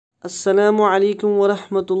Assalamu alaikum wa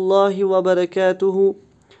rahmatullahi wa barakatuhu.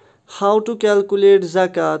 How to calculate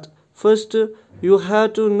zakat? First, you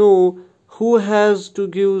have to know who has to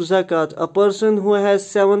give zakat. A person who has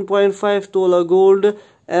 7.5 tola gold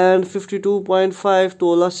and 52.5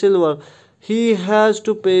 tola silver, he has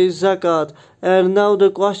to pay zakat. And now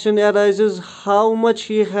the question arises, how much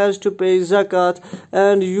he has to pay zakat?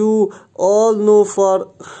 And you all know for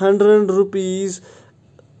 100 rupees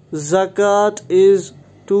zakat is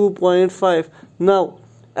 2.5. Now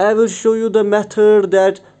I will show you the method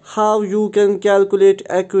that how you can calculate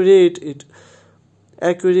accuracy.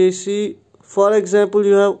 For example,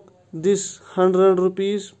 you have this 100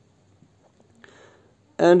 rupees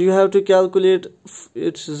and you have to calculate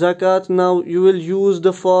its zakat. Now you will use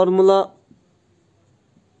the formula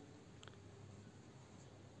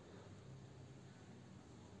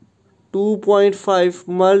 (2.5)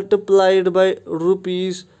 multiplied by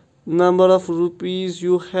rupees, number of rupees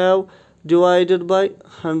you have, divided by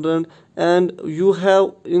 100, and you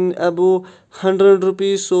have in above 100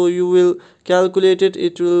 rupees, so you will calculate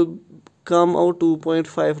it will come out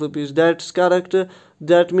 2.5 rupees. That's correct.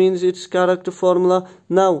 That means it's correct formula.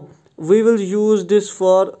 Now we will use this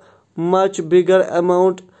for much bigger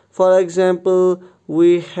amount. For example,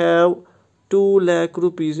 we have 2 lakh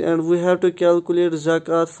rupees and we have to calculate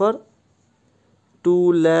zakat for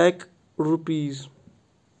 2 lakh rupees.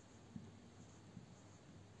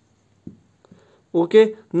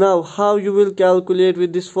 Okay, now how you will calculate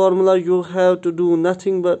with this formula? You have to do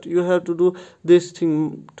nothing but you have to do this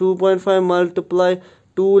thing: 2.5 multiply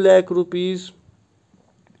 2 lakh rupees,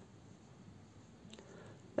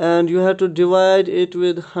 and you have to divide it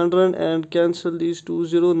with 100 and cancel these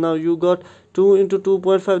 20. Now you got 2 into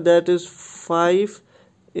 2.5, that is 5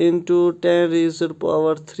 into 10 raised to the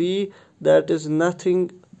power 3, that is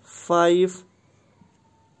nothing, 5,000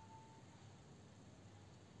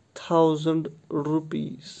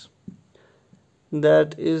 rupees.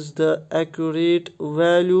 That is the accurate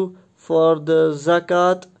value for the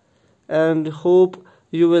zakat. And hope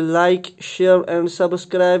you will like, share and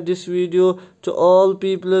subscribe this video to all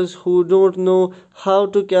people who don't know how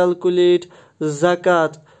to calculate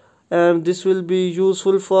zakat, and this will be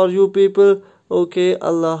useful for you people. Okay,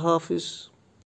 Allah Hafiz.